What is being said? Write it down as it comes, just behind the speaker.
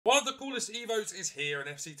coolest Evos is here in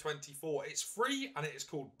FC24. It's free and it is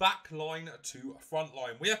called Backline to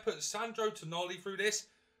Frontline. We have put Sandro Tonali through this,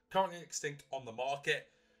 currently extinct on the market.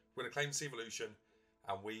 We're going to claim this evolution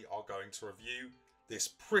and we are going to review this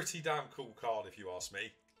pretty damn cool card, if you ask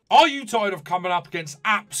me. Are you tired of coming up against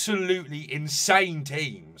absolutely insane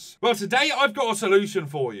teams? Well, today I've got a solution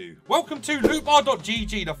for you. Welcome to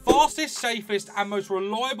lootbar.gg, the fastest, safest and most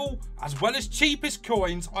reliable as well as cheapest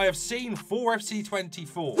coins I have seen for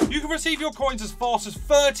FC24. You can receive your coins as fast as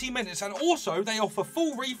 30 minutes and also they offer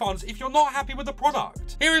full refunds if you're not happy with the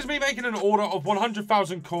product. Here is me making an order of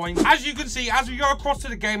 100,000 coins. As you can see, as we go across to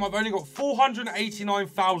the game, I've only got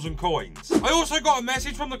 489,000 coins. I also got a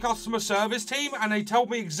message from the customer service team and they told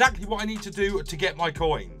me exactly what I need to do to get my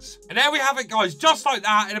coins. And there we have it, guys. Just like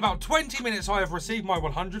that, in about 20 minutes, I have received my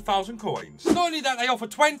 100,000 coins. Not only that, they offer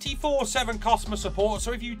 24/7 customer support,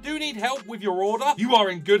 so if you do need help with your order, you are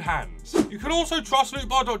in good hands. You can also trust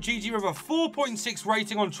lootbar.gg with a 4.6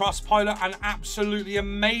 rating on Trustpilot and absolutely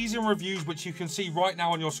amazing reviews, which you can see right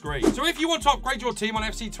now on your screen. So if you want to upgrade your team on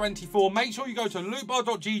FC24, make sure you go to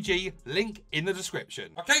lootbar.gg, link in the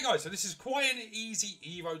description. Okay, guys, so this is quite an easy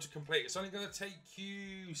Evo to complete. It's only going to take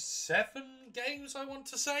you 7 games, I want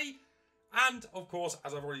to say. And, of course,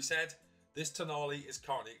 as I've already said, this Tonali is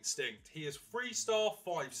currently extinct. He is 3-star,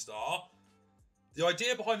 5-star. The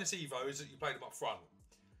idea behind this Evo is that you play them up front.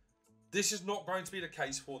 This is not going to be the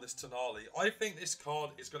case for this Tonali. I think this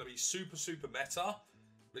card is going to be super, super meta.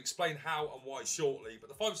 We'll explain how and why shortly. But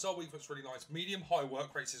the 5-star weak foot's really nice. Medium-high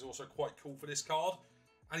work rates is also quite cool for this card.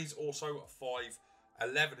 And he's also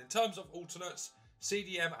 5'11". In terms of alternates,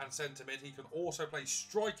 CDM and centre mid, he can also play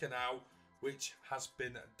striker now, which has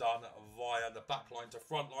been done via the backline to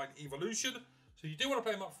frontline evolution. So you do want to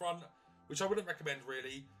play him up front, which I wouldn't recommend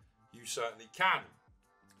really. You certainly can.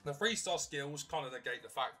 The 3-star skills kind of negate the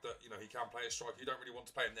fact that, you know, he can play a striker. You don't really want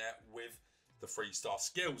to play him there with the 3-star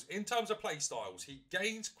skills. In terms of play styles, he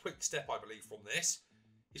gains quick step, I believe, from this.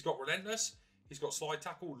 He's got relentless. He's got slide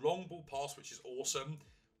tackle, long ball pass, which is awesome.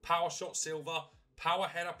 Power shot silver, power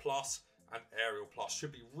header plus, and aerial plus.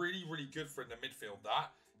 Should be really, really good for in the midfield.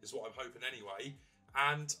 That is what I'm hoping anyway.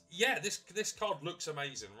 And yeah, this card looks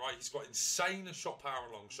amazing, right? He's got insane shot power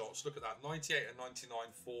and long shots. Look at that, 98 and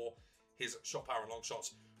 99 for his shot power and long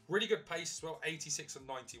shots. Really good pace as well, 86 and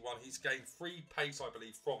 91. He's gained 3 pace, I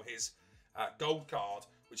believe, from his gold card,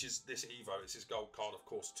 which is this Evo. It's his gold card, of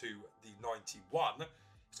course, to the 91.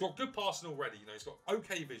 He's got good passing already. You know, he's got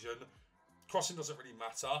okay vision. Crossing doesn't really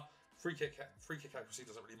matter. Free kick accuracy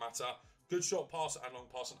doesn't really matter. Good short pass and long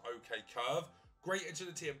pass and okay curve. Great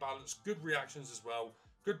agility and balance. Good reactions as well.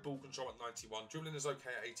 Good ball control at 91. Dribbling is okay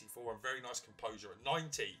at 84 and very nice composure at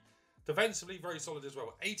 90. Defensively, very solid as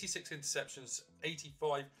well. 86 interceptions,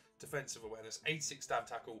 85 defensive awareness, 86 stand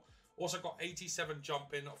tackle. Also got 87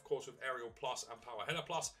 jump in, of course, with aerial plus and power header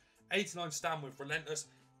plus. 89 stand with relentless,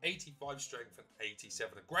 85 strength and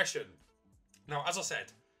 87 aggression. Now, as I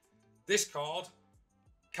said, this card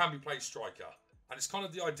can be played striker. And it's kind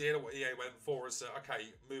of the idea that what EA went for is,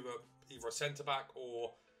 okay, move either a centre-back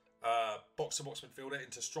or box-to-box midfielder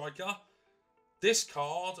into striker. This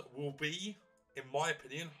card will be, in my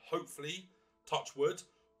opinion, hopefully, touch wood,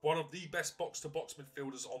 one of the best box-to-box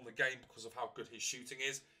midfielders on the game because of how good his shooting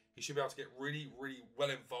is. He should be able to get really, really well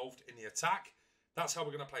involved in the attack. That's how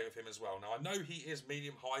we're going to play with him as well. Now, I know he is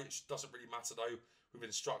medium-high. It doesn't really matter, though, with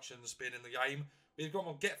instructions being in the game. We've got him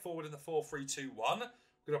on get forward in the 4-3-2-1.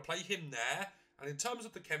 We're going to play him there. And in terms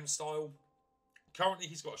of the chem style, currently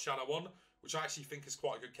he's got a shadow on, which I actually think is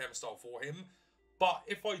quite a good chem style for him. But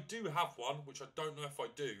if I do have one, which I don't know if I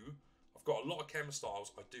do, I've got a lot of chem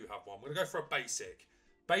styles, I do have one. We're going to go for a basic.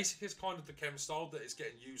 Basic is kind of the chem style that is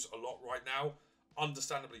getting used a lot right now.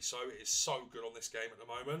 Understandably so, it is so good on this game at the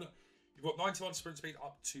moment. You've got 91 sprint speed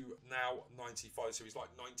up to now 95, so he's like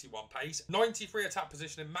 91 pace. 93 attack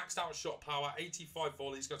positioning, maxed out shot power, 85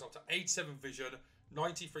 volleys, goes up to 87 vision,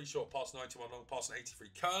 93 short pass, 91 long pass, and 83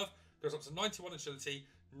 curve. Goes up to 91 agility,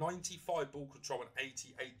 95 ball control, and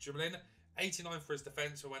 88 dribbling. 89 for his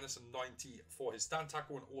defense awareness, and 90 for his stand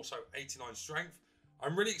tackle, and also 89 strength.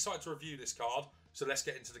 I'm really excited to review this card, so let's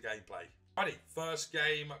get into the gameplay. Alrighty, first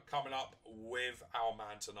game coming up with our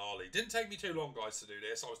man Tonali. Didn't take me too long, guys, to do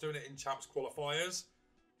this. I was doing it in Champs qualifiers.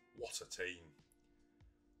 What a team.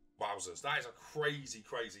 Wowzers. That is a crazy,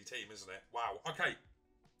 crazy team, isn't it? Wow. Okay.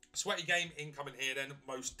 Sweaty game incoming here then,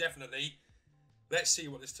 most definitely. Let's see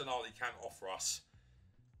what this Tonali can offer us.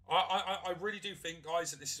 I really do think,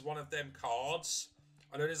 guys, that this is one of them cards.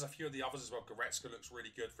 I know there's a few of the others as well. Goretzka looks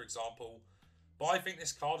really good, for example. But I think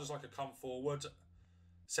this card is like a come forward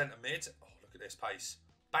centre mid. Oh, look at this pace.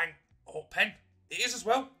 Bang. Oh, pen. It is as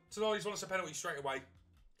well. Tonali's won us a penalty straight away.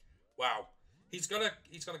 Wow. He's gonna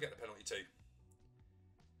get the penalty too.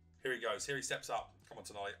 Here he goes. Here he steps up. Come on,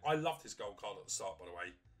 Tonali. I loved his goal card at the start, by the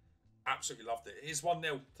way. Absolutely loved it. It is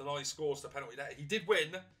 1-0. Tonali scores the penalty there. He did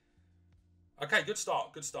win. Okay, good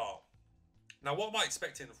start. Good start. Now, what am I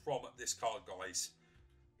expecting from this card, guys?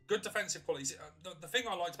 Good defensive qualities. The thing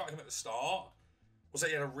I liked about him at the start was that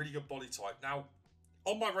he had a really good body type. Now,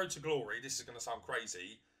 on my road to glory, this is going to sound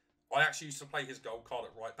crazy, I actually used to play his goal card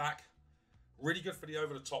at right back. Really good for the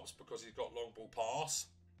over-the-tops because he's got long ball pass.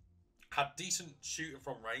 Had decent shooting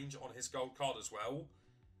from range on his gold card as well.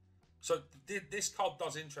 So this card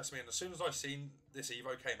does interest me. And as soon as I seen this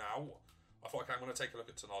Evo came out, I thought, okay, I'm going to take a look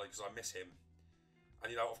at Tonali because I miss him.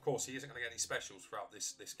 And, you know, of course, he isn't going to get any specials throughout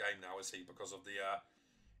this game now, is he? Because of the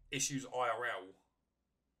issues IRL.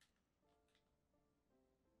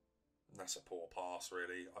 And that's a poor pass,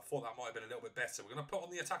 really. I thought that might have been a little bit better. We're going to put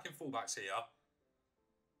on the attacking fullbacks here.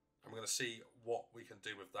 And we're going to see what we can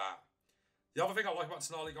do with that. The other thing I like about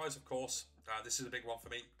Tonali, guys, of course, this is a big one for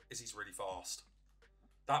me, is he's really fast.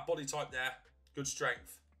 That body type there, good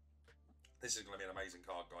strength. This is going to be an amazing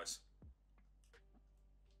card, guys.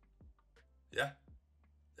 Yeah.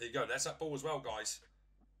 There you go. There's that ball as well, guys.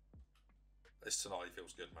 This Tonali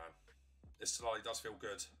feels good, man. This Tonali does feel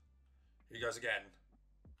good. Here he goes again.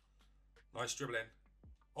 Nice dribbling.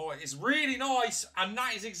 Oh, it's really nice. And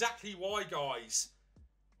that is exactly why, guys,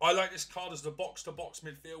 I like this card as the box-to-box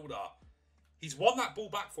midfielder. He's won that ball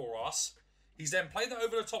back for us. He's then played that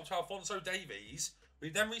over the top to Alphonso Davies. We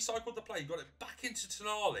then recycled the play, got it back into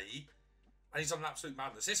Tonali, and he's done an absolute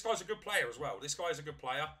madness. This guy's a good player as well. This guy's a good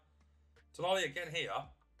player. Tonali again here.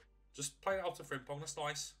 Just played it out to Frimpong. That's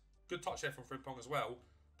nice. Good touch there from Frimpong as well.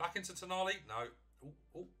 Back into Tonali. No.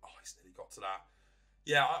 Oh, he's nearly got to that.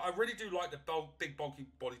 Yeah, I really do like the big, bulky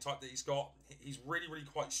body type that he's got. He's really, really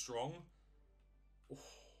quite strong. Ooh.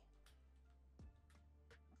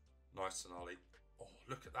 Nice, Tonali. Oh,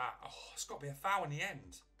 look at that. Oh, it's got to be a foul in the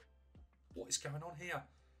end. What is going on here?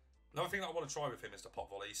 Another thing that I want to try with him is the pop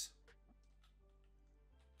volleys.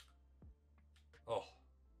 Oh.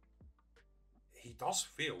 He does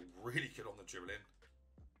feel really good on the dribbling.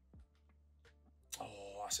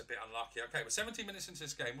 Oh, that's a bit unlucky. Okay, we're 17 minutes into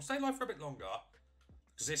this game. We'll stay live for a bit longer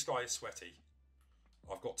because this guy is sweaty.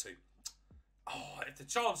 I've got to. Oh, if the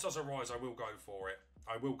chance does arise, I will go for it.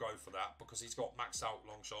 I will go for that because he's got maxed out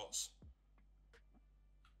long shots.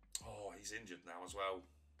 Oh, he's injured now as well.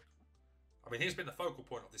 I mean, he's been the focal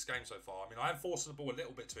point of this game so far. I mean, I am forcing the ball a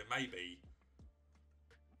little bit to him, maybe.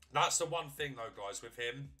 That's the one thing, though, guys, with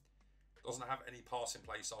him. Doesn't have any passing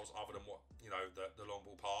play styles other than what, you know, the long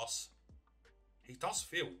ball pass. He does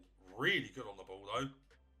feel really good on the ball, though.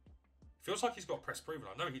 Feels like he's got press proven.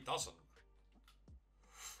 I know he doesn't.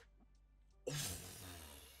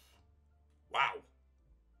 Wow.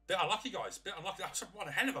 Bit unlucky, guys. Bit unlucky. That's one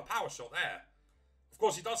hell of a power shot there. Of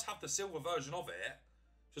course, he does have the silver version of it.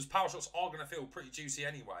 Just power shots are going to feel pretty juicy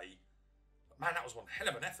anyway. But man, that was one hell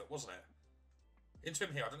of an effort, wasn't it? Into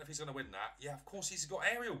him here. I don't know if he's going to win that. Yeah, of course he's got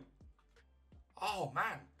aerial. Oh,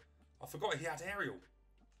 man. I forgot he had aerial.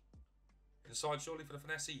 Inside, surely, for the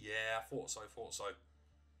finesse? Yeah, I thought so,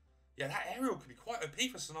 Yeah, that aerial could be quite OP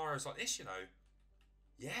for scenarios like this, you know.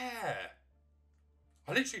 Yeah.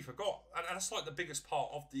 I literally forgot. And that's like the biggest part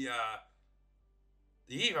of the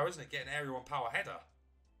Evo, isn't it? Getting aerial on power header.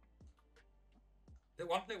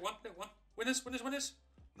 Little one. Winners.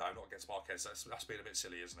 No, not against Marquez. That's being a bit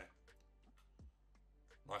silly, isn't it?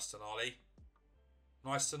 Nice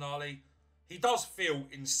Tonali. He does feel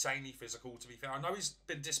insanely physical, to be fair. I know he's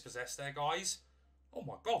been dispossessed there, guys. Oh,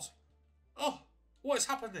 my God. Oh, what is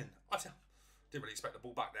happening? I didn't really expect the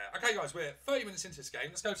ball back there. Okay, guys, we're 30 minutes into this game.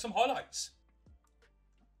 Let's go to some highlights.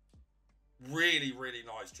 Really, really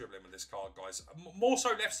nice dribbling with this card, guys. More so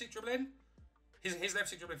left stick dribbling. His left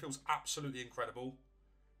stick dribbling feels absolutely incredible.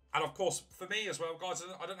 And, of course, for me as well, guys,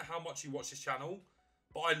 I don't know how much you watch this channel,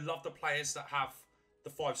 but I love the players that have the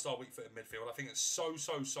 5-star weak-footed midfield. I think it's so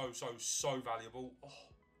valuable.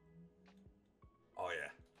 Oh yeah.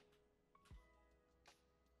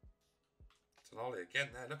 Tonali again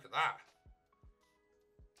there. Look at that.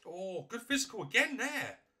 Oh, good physical again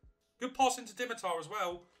there. Good pass into Dimitar as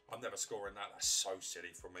well. I'm never scoring that. That's so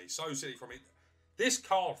silly from me. This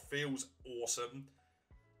card feels awesome.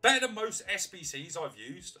 Better than most SBCs I've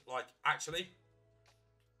used. Like, actually.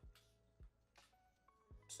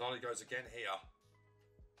 Tonali goes again here.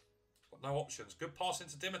 Got no options. Good pass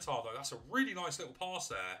into Dimitar, though. That's a really nice little pass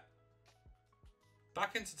there.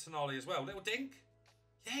 Back into Tonali as well. Little dink.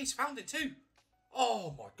 Yeah, he's found it too.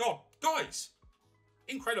 Oh, my God. Guys.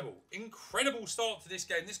 Incredible. Incredible start to this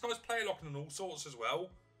game. This guy's player locking and all sorts as well.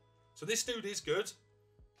 So this dude is good.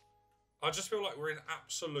 I just feel like we're in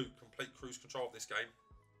absolute, complete cruise control of this game.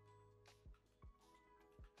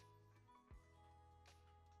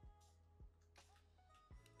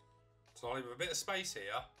 Tonali with a bit of space here.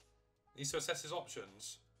 Needs to assess his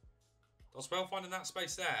options. Does well finding that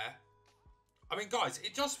space there. I mean, guys,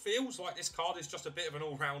 it just feels like this card is just a bit of an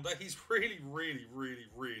all-rounder. He's really, really, really,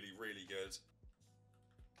 really, really good.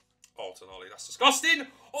 Oh, Tonali, that's disgusting.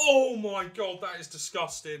 Oh, my God, that is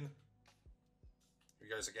disgusting. Here he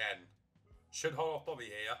goes again. Should hold off Bobby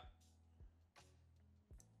here.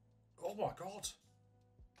 Oh, my God.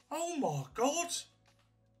 Oh, my God.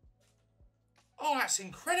 Oh, that's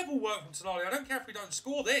incredible work from Tonali. I don't care if we don't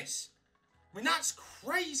score this. I mean, that's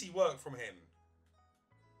crazy work from him.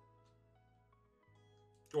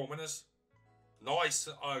 Go on, winners. Nice.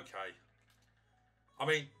 Okay. I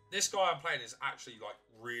mean, this guy I'm playing is actually, like,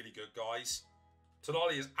 really good, guys.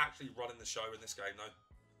 Tonali is actually running the show in this game, though.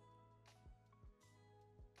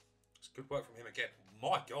 It's good work from him again.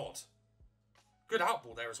 My God. Good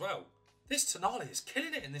outball there as well. This Tonali is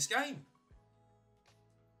killing it in this game.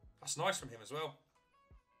 That's nice from him as well.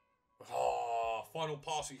 Oh, final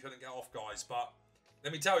pass we couldn't get off, guys. But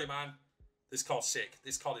let me tell you, man, this card's sick.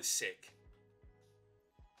 This card is sick.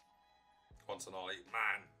 Come on, Tonali.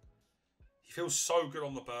 Man, he feels so good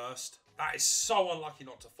on the burst. That is so unlucky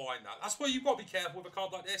not to find that. That's where you've got to be careful with a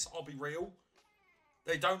card like this. I'll be real.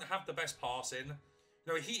 They don't have the best passing.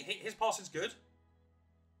 You know, his passing's good.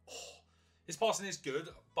 Oh, his passing is good,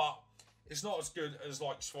 but it's not as good as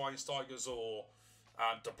like Schweinsteiger's or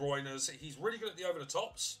De Bruyne's. He's really good at the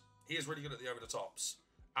over-the-tops. He is really good at the over-the-tops.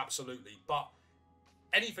 Absolutely. But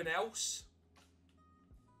anything else?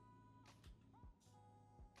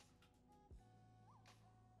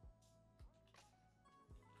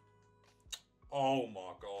 Oh,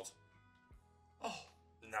 my God. Oh,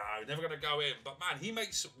 no, never going to go in. But, man, he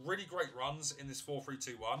makes really great runs in this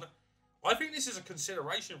 4-3-2-1. I think this is a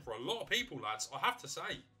consideration for a lot of people, lads. I have to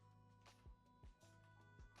say.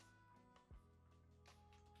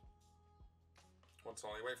 One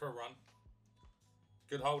time, wait for a run.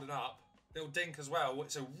 Good holding up. Little dink as well.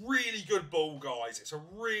 It's a really good ball, guys. It's a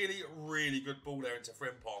really, really good ball there into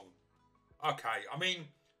Frimpong. Okay, I mean,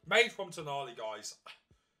 made from Tonali, guys.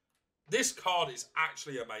 This card is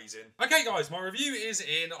actually amazing. Okay, guys, my review is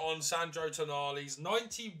in on Sandro Tonali's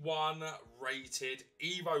 91 rated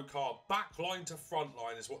Evo card. Backline to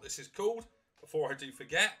frontline is what this is called, before I do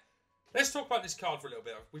forget. Let's talk about this card for a little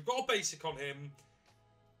bit. We've got a basic on him.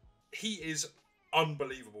 He is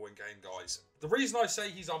unbelievable in game, guys. The reason I say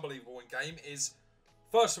he's unbelievable in game is,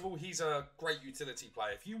 first of all, he's a great utility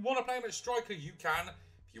player. If you want to play him at striker, you can.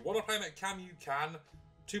 If you want to play him at cam, you can.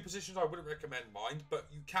 Two positions I wouldn't recommend, mind, but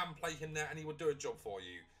you can play him there and he will do a job for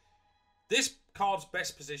you. This card's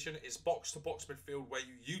best position is box-to-box midfield, where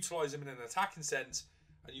you utilise him in an attacking sense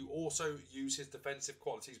and you also use his defensive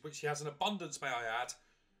qualities, which he has an abundance, may I add,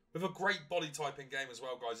 with a great body type in game as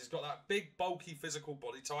well, guys. He's got that big, bulky, physical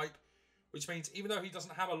body type, which means even though he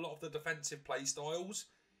doesn't have a lot of the defensive play styles,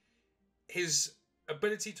 his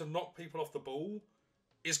ability to knock people off the ball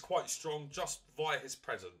is quite strong just via his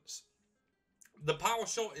presence. The power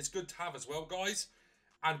shot is good to have as well, guys.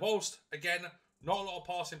 And whilst, again, not a lot of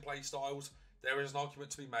passing play styles, there is an argument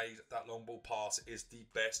to be made that long ball pass is the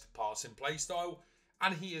best passing play style.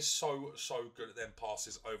 And he is so good at them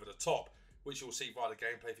passes over the top, which you'll see via the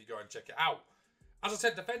gameplay if you go and check it out. As I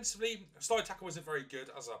said, defensively, slide tackle isn't very good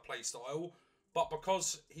as a play style. But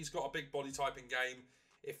because he's got a big body type in game,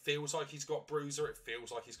 it feels like he's got bruiser. It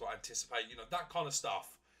feels like he's got anticipate, you know, that kind of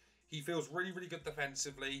stuff. He feels really, really good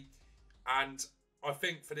defensively. And I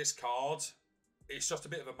think for this card, it's just a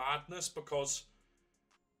bit of a madness because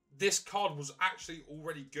this card was actually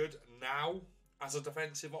already good now as a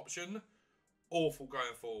defensive option. Awful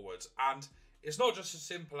going forward. And it's not just as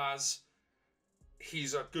simple as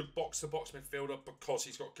he's a good box-to-box midfielder because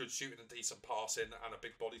he's got good shooting and decent passing and a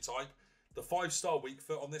big body type. The 5-star weak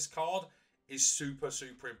foot on this card is super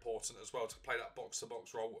important as well to play that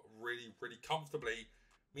box-to-box role really, really comfortably.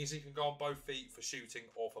 Means he can go on both feet for shooting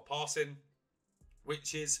or for passing,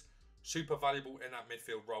 which is super valuable in that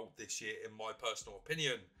midfield role this year, in my personal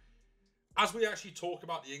opinion. As we actually talk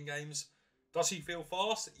about the in-games, does he feel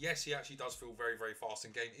fast? Yes, he actually does feel very, very fast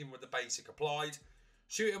in game, even with the basic applied.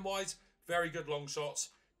 Shooting-wise, very good long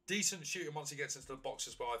shots. Decent shooting once he gets into the box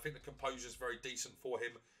as well. I think the composure is very decent for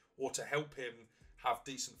him, or to help him have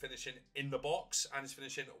decent finishing in the box, and his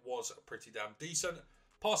finishing was pretty damn decent.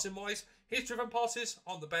 Passing-wise, his driven passes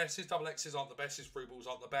aren't the best, his double X's aren't the best, his through balls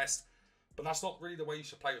aren't the best. But that's not really the way you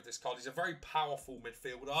should play with this card. He's a very powerful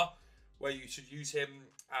midfielder where you should use him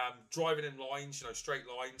driving in lines, you know, straight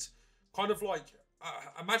lines. Kind of like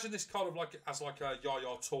imagine this kind of like as like a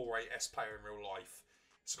Yaya Toure-esque player in real life.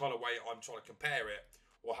 It's the kind of way I'm trying to compare it,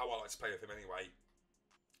 or how I like to play with him anyway.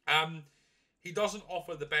 He doesn't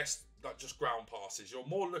offer the best like just ground passes. You're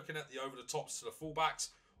more looking at the over the tops to the fullbacks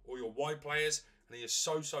or your wide players, and he is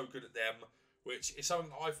so good at them, which is something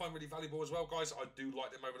that I find really valuable as well, guys. I do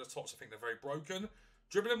like them over the tops. I think they're very broken.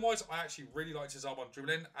 Dribbling wise, I actually really liked his arm on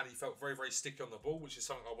dribbling, and he felt very sticky on the ball, which is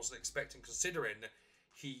something I wasn't expecting considering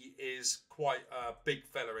he is quite a big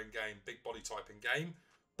fella in game, big body type in game.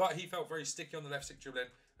 But he felt very sticky on the left stick dribbling,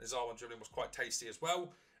 and his arm on dribbling was quite tasty as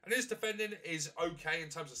well. And his defending is okay in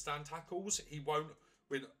terms of stand tackles. He won't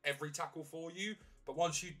win every tackle for you, but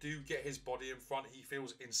once you do get his body in front, he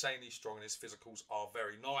feels insanely strong, and his physicals are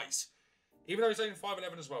very nice. Even though he's only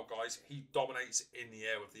 5'11" as well, guys, he dominates in the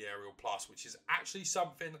air with the aerial plus, which is actually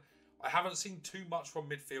something I haven't seen too much from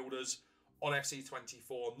midfielders on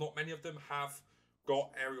FC24. Not many of them have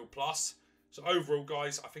got aerial plus. So overall,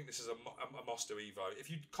 guys, I think this is a must-do Evo. If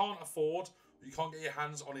you can't afford, or you can't get your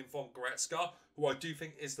hands on him from Goretzka, who I do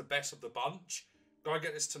think is the best of the bunch, go and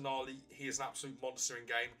get this Tonali. He is an absolute monster in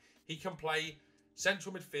game. He can play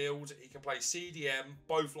central midfield. He can play CDM,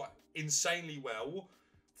 both like insanely well.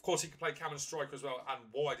 Of course, he can play cam and striker as well, and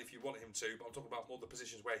wide if you want him to, but I'm talking about more the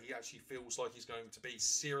positions where he actually feels like he's going to be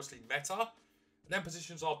seriously meta. And then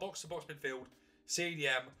positions are box-to-box midfield,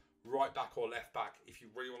 CDM, right back or left back, if you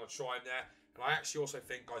really want to try him there. And I actually also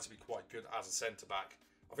think guys will be quite good as a centre-back.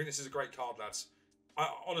 I think this is a great card, lads.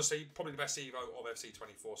 Honestly, probably the best Evo of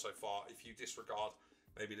FC24 so far, if you disregard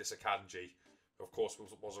maybe this Akanji. Of course,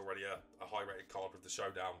 was already a high-rated card with the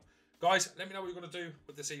showdown. Guys, let me know what you're going to do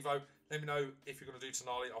with this Evo. Let me know if you're going to do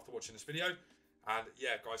Tonali after watching this video. And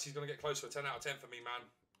yeah, guys, he's going to get close to a 10 out of 10 for me, man.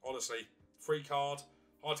 Honestly, free card,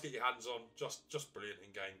 hard to get your hands on, just brilliant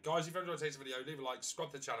in game. Guys, if you enjoyed today's video, leave a like,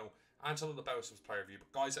 subscribe to the channel, and turn on the bell to play review.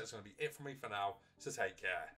 But guys, that's going to be it from me for now. So take care.